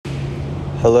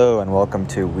Hello and welcome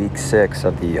to week 6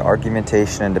 of the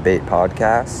Argumentation and Debate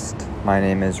podcast. My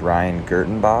name is Ryan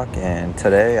Gertenbach, and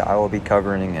today I will be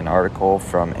covering an article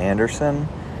from Andersen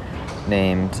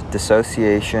named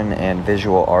Dissociation and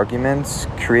Visual Arguments,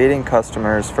 Creating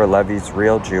Customers for Levy's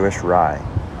Real Jewish Rye.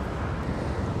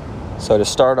 So to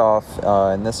start off,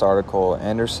 in this article,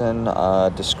 Andersen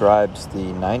describes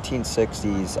the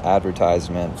 1960s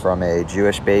advertisement from a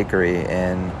Jewish bakery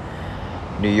in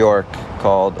New York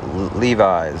called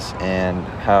Levi's, and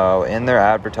how in their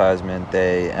advertisement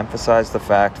they emphasize the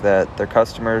fact that their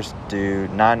customers do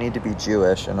not need to be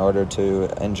Jewish in order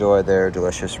to enjoy their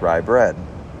delicious rye bread.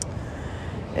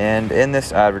 And in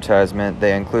this advertisement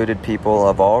they included people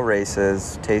of all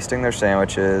races tasting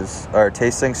sandwiches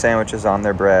on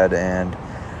their bread, and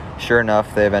sure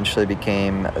enough they eventually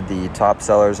became the top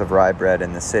sellers of rye bread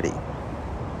in the city.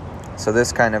 So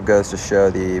this kind of goes to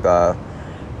show the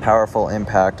powerful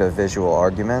impact of visual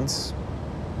arguments.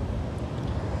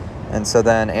 And so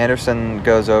then Andersen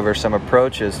goes over some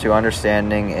approaches to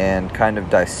understanding and kind of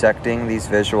dissecting these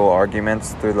visual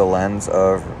arguments through the lens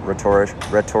of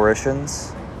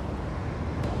rhetoricians.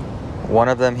 One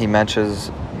of them he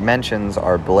mentions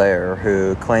are Blair,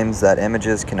 who claims that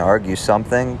images can argue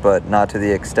something, but not to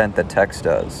the extent that text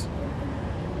does.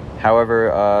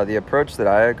 However, the approach that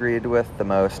I agreed with the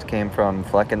most came from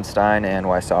Fleckenstein and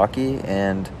Wysocki,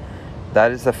 and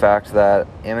that is the fact that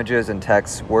images and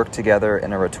text work together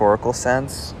in a rhetorical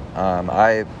sense.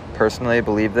 I personally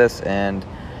believe this, and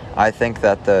I think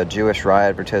that the Jewish Rye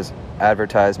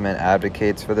advertisement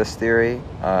advocates for this theory,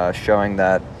 showing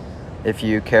that if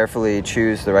you carefully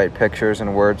choose the right pictures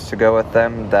and words to go with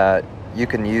them, that you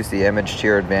can use the image to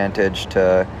your advantage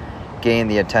to gain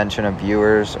the attention of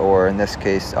viewers, or in this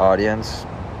case, audience.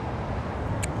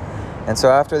 And so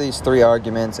after these three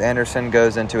arguments, Andersen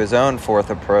goes into his own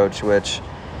fourth approach, which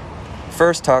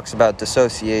first talks about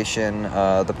dissociation,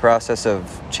 the process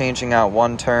of changing out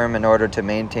one term in order to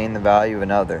maintain the value of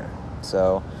another.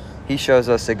 So he shows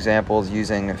us examples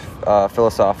using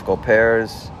philosophical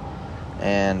pairs,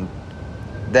 and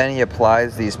then he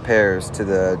applies these pairs to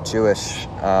the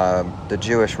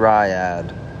Jewish Rye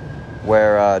ad,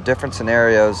 where different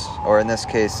scenarios, or in this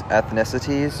case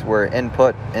ethnicities, were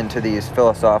input into these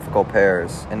philosophical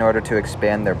pairs in order to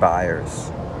expand their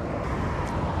buyers.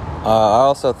 I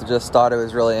also just thought it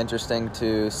was really interesting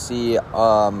to see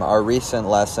our recent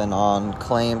lesson on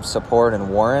claim, support,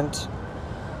 and warrant.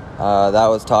 That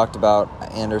was talked about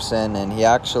Andersen, and he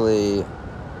actually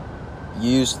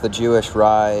used the Jewish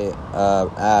Rye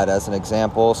ad as an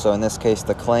example. So in this case,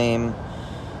 the claim,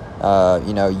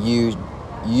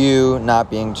 you, not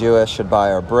being Jewish, should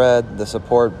buy our bread. The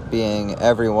support being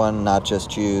everyone, not just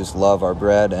Jews, love our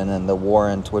bread. And then the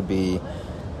warrant would be,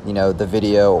 the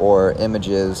video or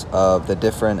images of the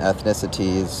different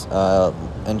ethnicities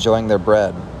enjoying their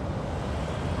bread.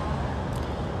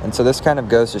 And so this kind of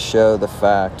goes to show the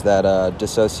fact that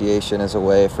dissociation is a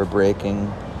way for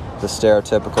breaking the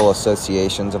stereotypical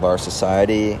associations of our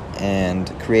society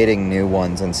and creating new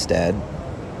ones instead.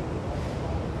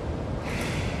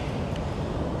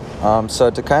 So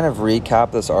to kind of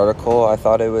recap this article, I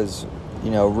thought it was,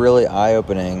 really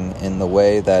eye-opening in the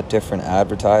way that different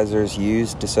advertisers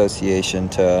use dissociation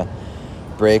to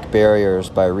break barriers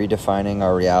by redefining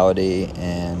our reality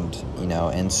and,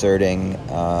 inserting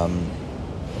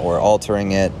or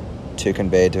altering it to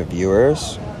convey to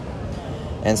viewers.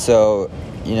 And so,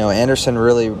 Andersen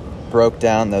really broke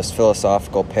down those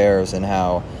philosophical pairs and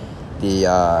how the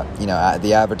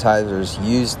advertisers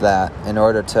used that in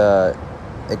order to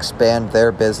expand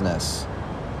their business.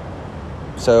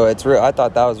 So I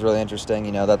thought that was really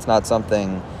interesting. That's not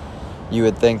something you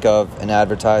would think of an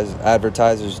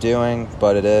advertisers doing,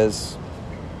 but it is.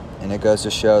 And it goes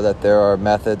to show that there are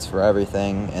methods for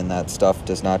everything, and that stuff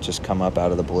does not just come up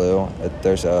out of the blue.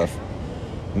 There's a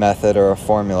method or a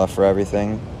formula for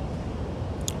everything.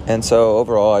 And so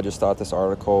overall, I just thought this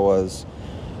article was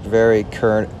very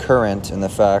current in the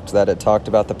fact that it talked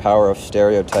about the power of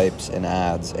stereotypes in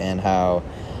ads and how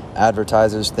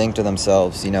advertisers think to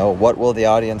themselves, what will the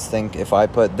audience think if I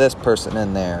put this person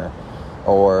in there,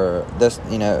 or this,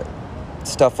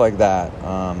 stuff like that.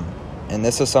 And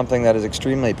this is something that is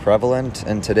extremely prevalent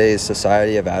in today's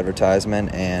society of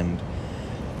advertisement. And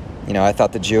I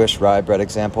thought the Jewish rye bread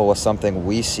example was something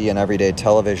we see in everyday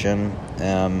television.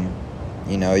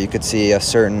 You could see a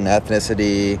certain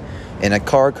ethnicity in a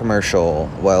car commercial.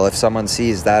 Well, if someone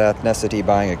sees that ethnicity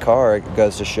buying a car, it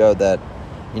goes to show that,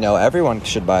 everyone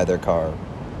should buy their car.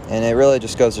 And it really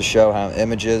just goes to show how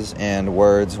images and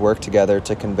words work together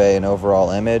to convey an overall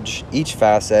image, each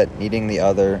facet needing the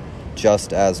other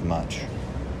just as much.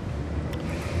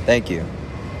 Thank you.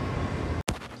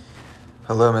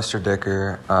 Hello, Mr.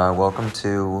 Dicker. Welcome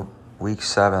to week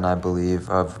 7, I believe,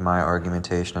 of my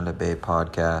Argumentation and Debate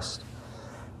podcast.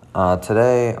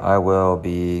 Today, I will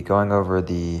be going over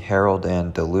the Harold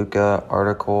and DeLuca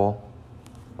article.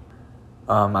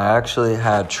 I actually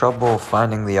had trouble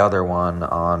finding the other one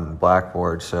on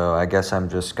Blackboard, so I guess I'm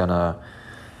just gonna,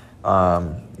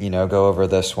 go over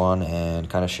this one and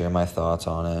kind of share my thoughts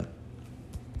on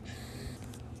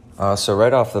it. So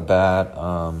right off the bat,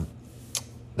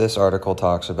 this article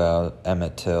talks about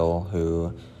Emmett Till,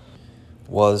 who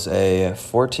was a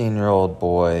 14-year-old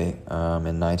boy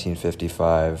in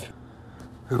 1955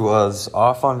 who was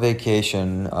off on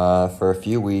vacation for a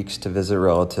few weeks to visit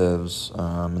relatives,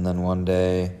 and then one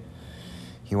day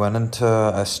he went into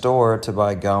a store to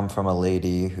buy gum from a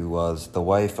lady who was the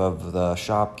wife of the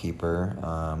shopkeeper,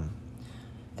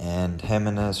 and him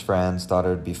and his friends thought it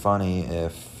would be funny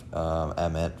if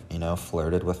Emmett,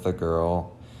 flirted with the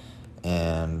girl,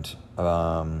 and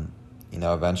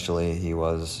eventually he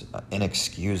was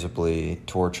inexcusably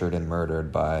tortured and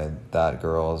murdered by that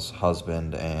girl's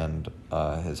husband and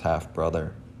his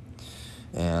half-brother.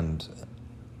 And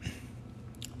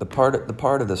the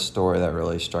part of the story that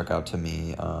really struck out to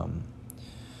me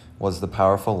was the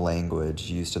powerful language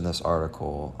used in this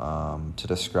article to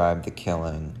describe the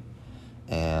killing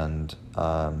and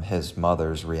his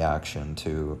mother's reaction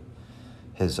to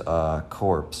his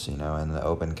corpse, in the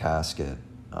open casket.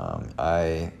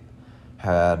 I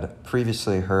had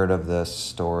previously heard of this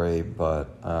story, but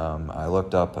I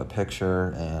looked up a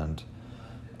picture, and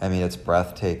it's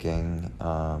breathtaking,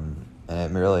 and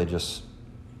it really just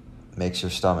makes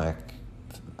your stomach,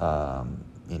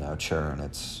 churn.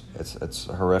 It's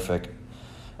a horrific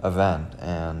event,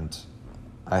 and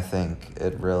I think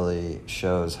it really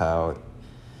shows how,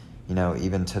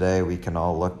 even today we can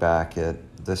all look back at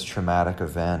this traumatic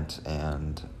event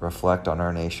and reflect on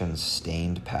our nation's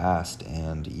stained past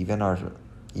and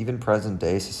even present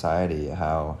day society,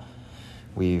 how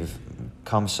we've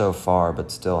come so far but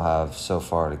still have so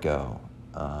far to go.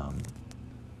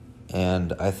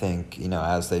 And I think,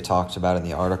 as they talked about in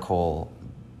the article,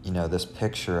 this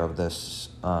picture of this,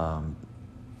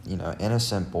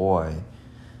 innocent boy,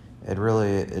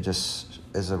 it just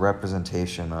is a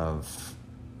representation of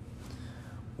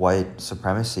white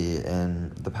supremacy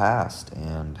in the past,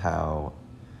 and how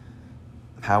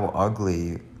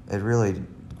ugly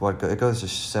it goes to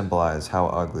symbolize how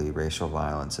ugly racial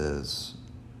violence is.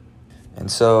 And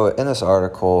so in this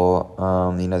article,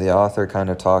 the author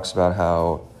kind of talks about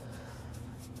how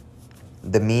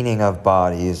the meaning of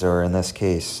bodies, or in this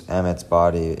case Emmett's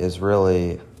body, is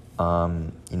really a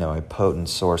potent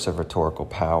source of rhetorical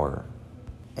power.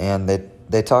 And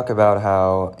they talk about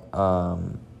how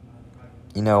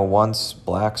once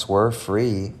blacks were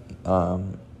free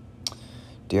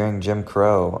during Jim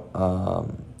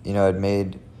Crow,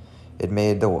 it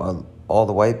made all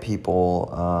the white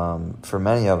people, for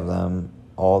many of them,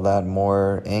 all that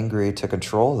more angry to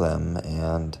control them.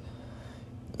 And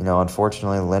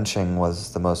unfortunately, lynching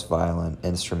was the most violent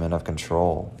instrument of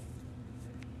control.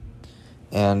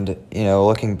 And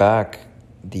looking back,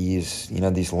 these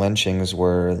lynchings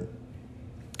were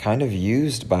kind of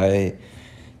used by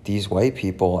these white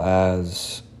people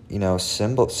as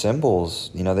symbols.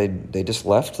 They just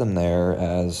left them there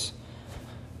as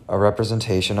a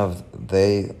representation of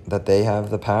that they have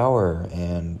the power.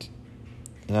 And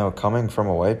coming from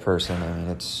a white person,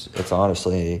 it's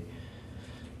honestly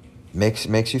makes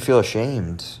you feel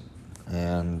ashamed.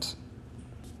 And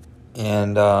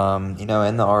in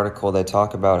the article they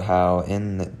talk about how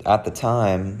at the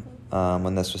time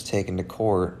when this was taken to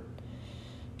court,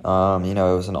 it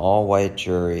was an all-white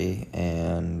jury,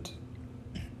 and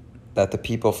that the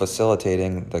people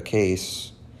facilitating the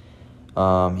case,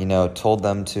 told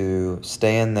them to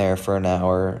stay in there for an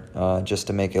hour just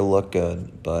to make it look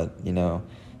good. But,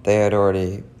 they had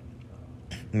already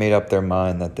made up their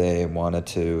mind that they wanted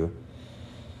to,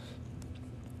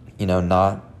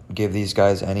 not give these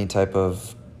guys any type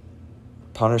of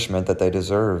punishment that they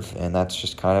deserve. And that's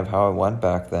just kind of how it went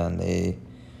back then. They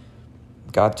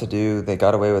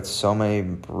got away with so many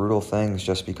brutal things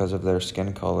just because of their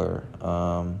skin color.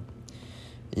 And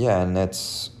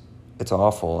it's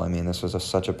awful. This was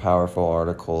such a powerful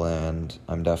article, and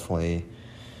I'm definitely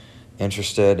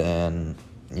interested, and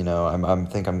I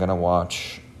think I'm gonna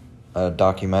watch a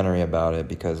documentary about it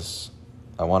because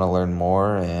I want to learn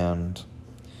more. And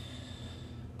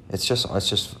it's just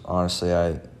honestly,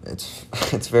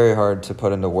 it's very hard to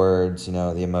put into words,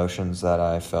 the emotions that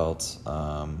I felt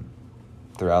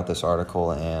throughout this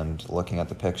article and looking at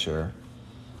the picture.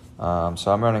 So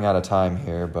I'm running out of time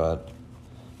here, but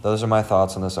those are my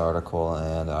thoughts on this article,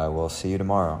 and I will see you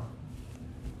tomorrow.